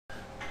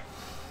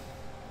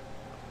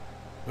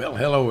Well,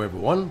 hello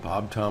everyone.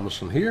 Bob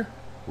Thomason here.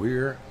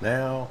 We're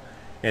now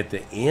at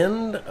the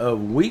end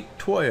of week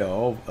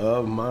 12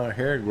 of my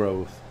hair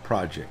growth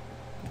project.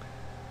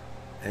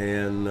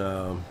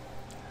 And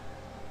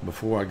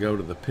before I go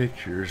to the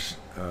pictures,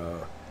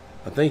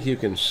 I think you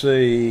can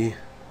see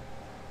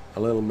a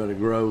little bit of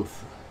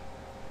growth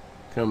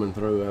coming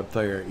through up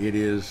there. It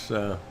is,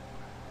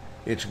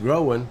 it's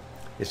growing.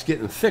 It's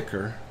getting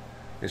thicker.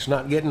 It's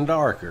not getting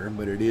darker,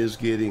 but it is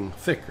getting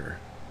thicker.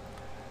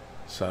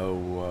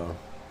 So,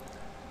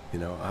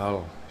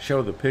 I'll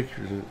show the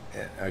pictures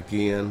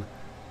again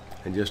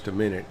in just a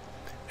minute.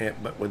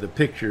 But with the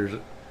pictures,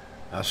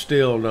 I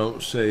still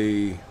don't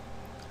see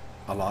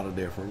a lot of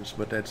difference.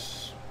 But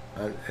it's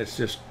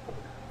just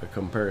a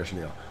comparison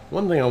deal.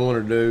 One thing I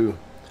want to do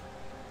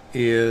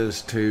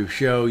is to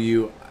show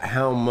you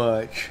how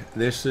much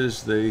this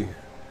is the.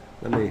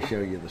 Let me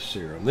show you the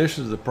serum. This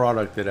is the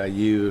product that I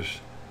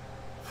use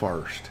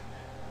first.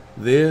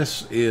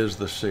 This is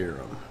the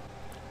serum.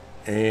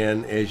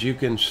 And as you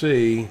can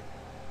see,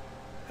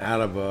 out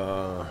of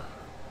a,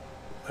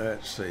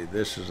 let's see,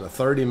 this is a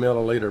 30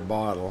 milliliter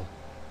bottle.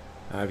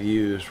 I've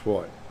used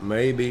what,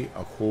 maybe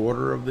a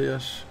quarter of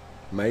this,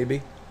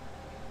 maybe.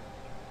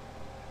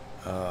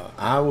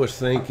 I was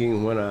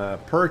thinking when I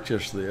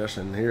purchased this,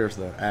 and here's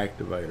the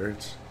activator,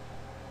 it's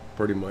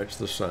pretty much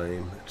the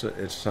same. It's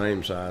the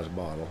same size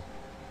bottle.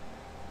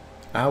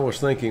 I was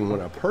thinking when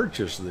I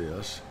purchased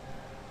this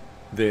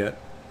that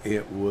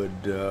it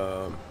would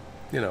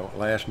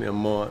last me a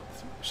month,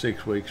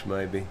 6 weeks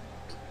maybe.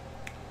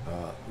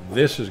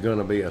 This is going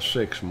to be a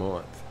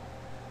 6-month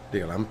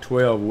deal. I'm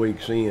 12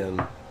 weeks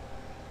in,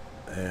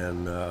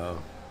 and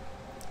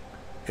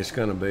it's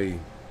going to be,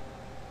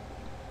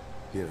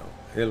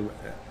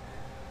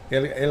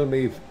 it'll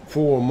be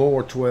 4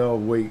 more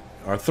 12-week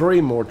or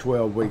 3 more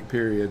 12-week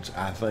periods,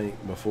 I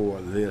think,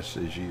 before this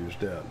is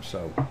used up.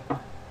 So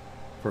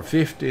for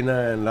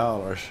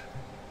 $59,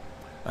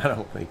 I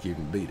don't think you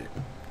can beat it.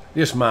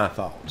 Just my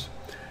thoughts.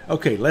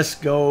 Okay, let's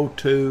go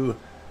to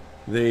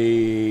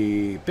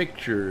the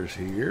pictures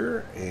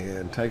here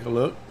and take a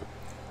look.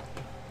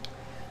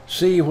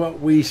 See what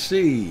we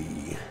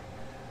see.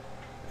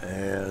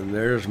 And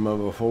there's my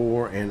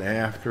before and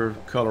after.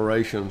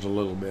 Coloration's a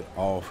little bit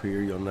off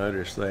here. You'll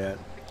notice that.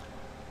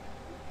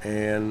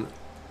 And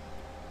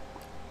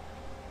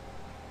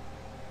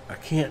I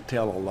can't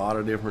tell a lot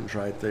of difference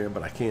right there,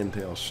 but I can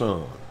tell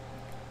some.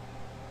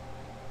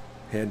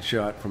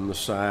 Headshot from the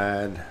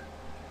side.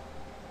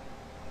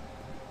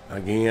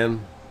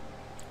 Again,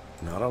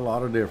 not a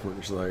lot of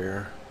difference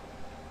there.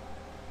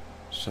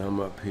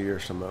 Some up here,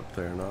 some up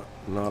there,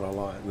 not a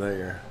lot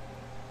there.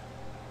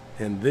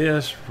 And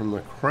this, from the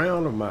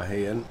crown of my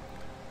head,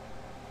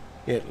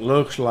 it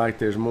looks like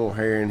there's more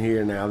hair in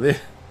here. Now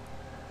this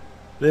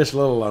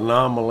little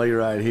anomaly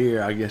right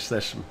here, I guess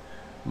that's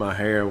my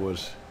hair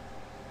was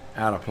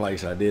out of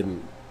place. I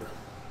didn't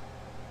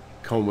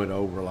comb it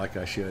over like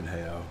I should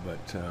have,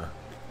 but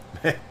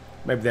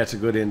maybe that's a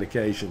good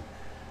indication.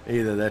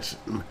 Either that's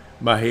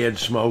my head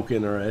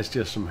smoking or it's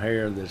just some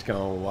hair that's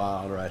gone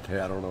wild right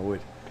there. I don't know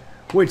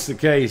which the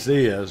case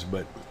is,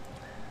 but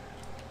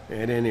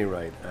at any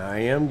rate, I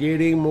am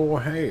getting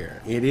more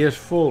hair. It is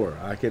fuller.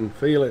 I can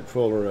feel it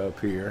fuller up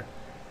here.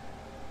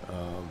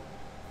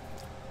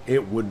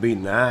 It would be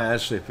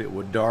nice if it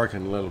would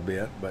darken a little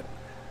bit, but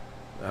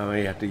I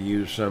may have to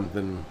use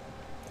something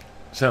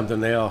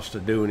else to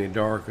do any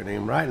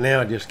darkening. Right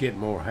now, just getting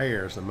more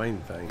hair is the main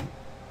thing.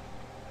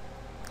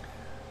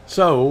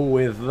 So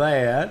with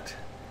that,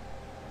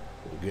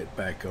 we'll get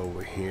back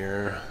over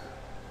here.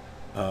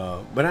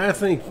 But I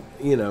think,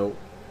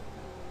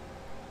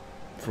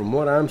 from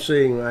what I'm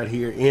seeing right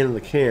here in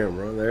the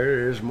camera,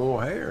 there is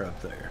more hair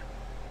up there.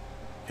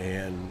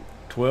 And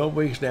 12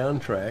 weeks down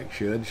the track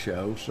should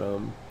show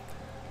some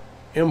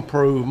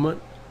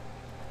improvement.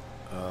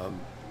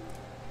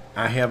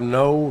 I have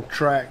no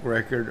track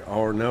record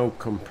or no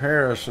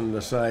comparison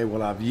to say,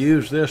 well, I've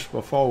used this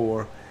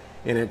before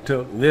and it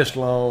took this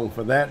long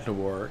for that to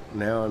work.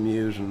 Now I'm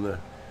using the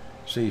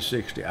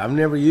C60. I've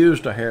never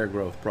used a hair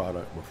growth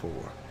product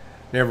before.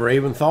 Never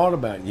even thought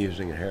about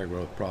using a hair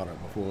growth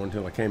product before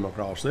until I came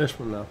across this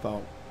one, and I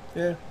thought,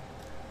 yeah,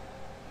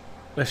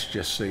 let's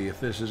just see if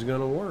this is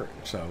going to work.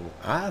 So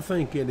I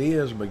think it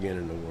is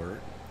beginning to work.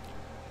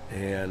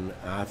 And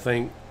I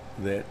think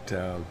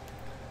that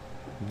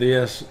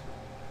this,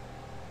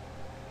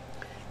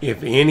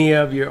 if any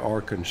of you are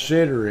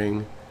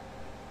considering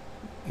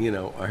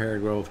a hair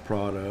growth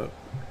product,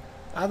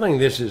 I think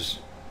this is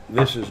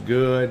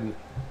good,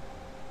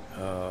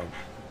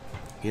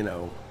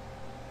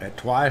 at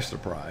twice the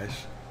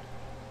price,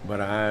 but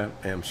I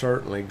am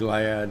certainly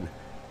glad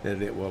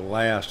that it will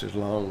last as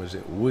long as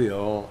it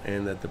will,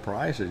 and that the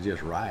price is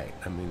just right.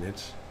 I mean,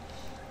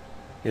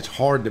 it's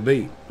hard to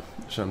beat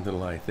something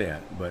like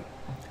that, but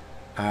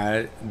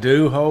I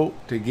do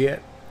hope to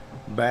get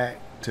back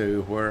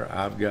to where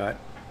I've got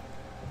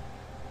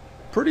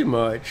pretty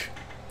much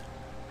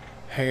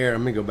hair.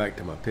 Let me go back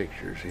to my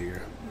pictures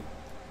here.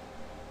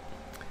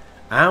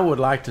 I would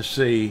like to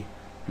see,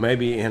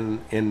 maybe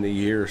in the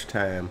year's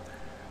time,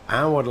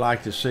 I would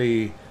like to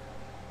see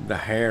the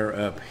hair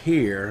up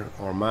here,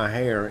 or my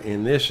hair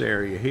in this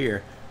area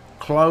here,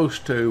 close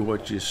to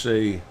what you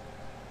see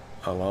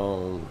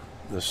along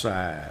the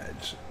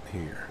sides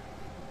here.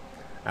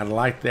 I'd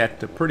like that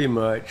to pretty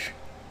much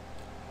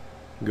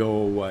go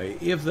away,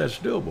 if that's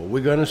doable.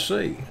 We're going to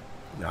see.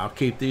 I'll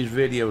keep these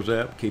videos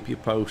up, keep you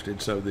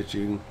posted, so that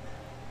you can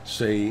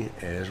see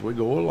as we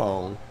go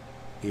along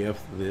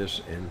if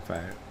this in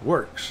fact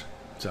works.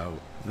 So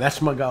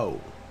that's my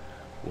goal.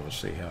 We'll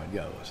see how it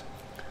goes.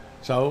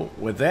 So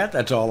with that,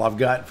 that's all I've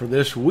got for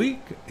this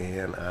week,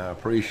 and I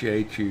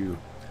appreciate you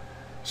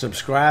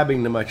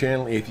subscribing to my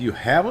channel. If you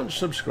haven't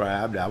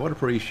subscribed, I would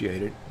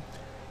appreciate it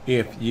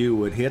if you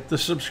would hit the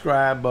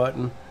subscribe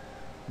button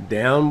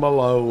down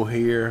below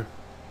here,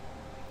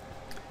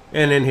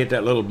 and then hit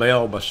that little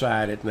bell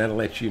beside it, and that'll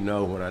let you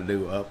know when I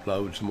do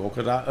upload some more,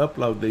 because I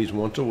upload these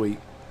once a week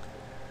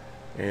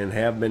and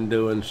have been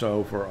doing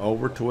so for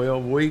over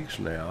 12 weeks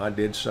now. I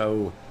did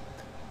so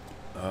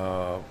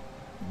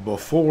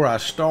before I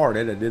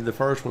started. I did the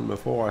first one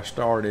before I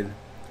started,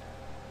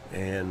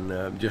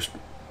 and just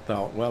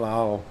thought,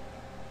 well,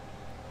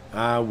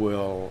 I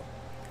will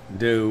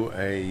do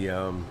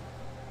a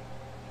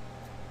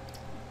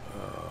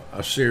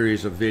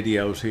series of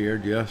videos here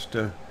just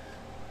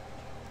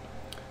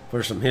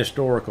for some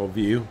historical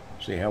view,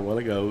 see how well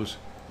it goes,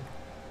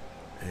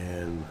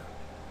 and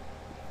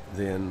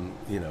then,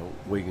 you know,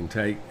 we can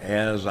take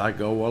as I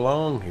go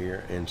along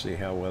here and see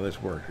how well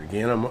this works.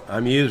 Again,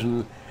 I'm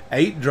using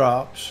 8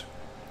 drops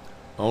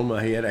on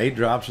my head, 8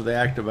 drops of the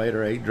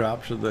activator, 8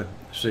 drops of the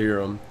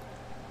serum.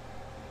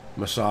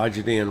 Massage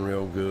it in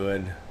real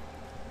good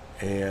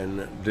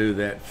and do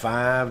that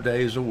 5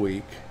 days a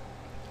week.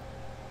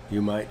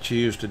 You might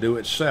choose to do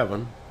it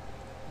 7,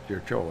 your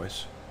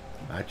choice.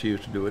 I choose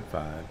to do it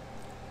 5,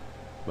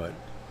 but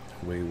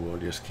we will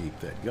just keep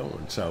that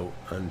going. So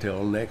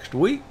until next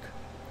week,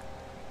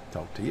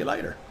 talk to you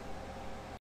later.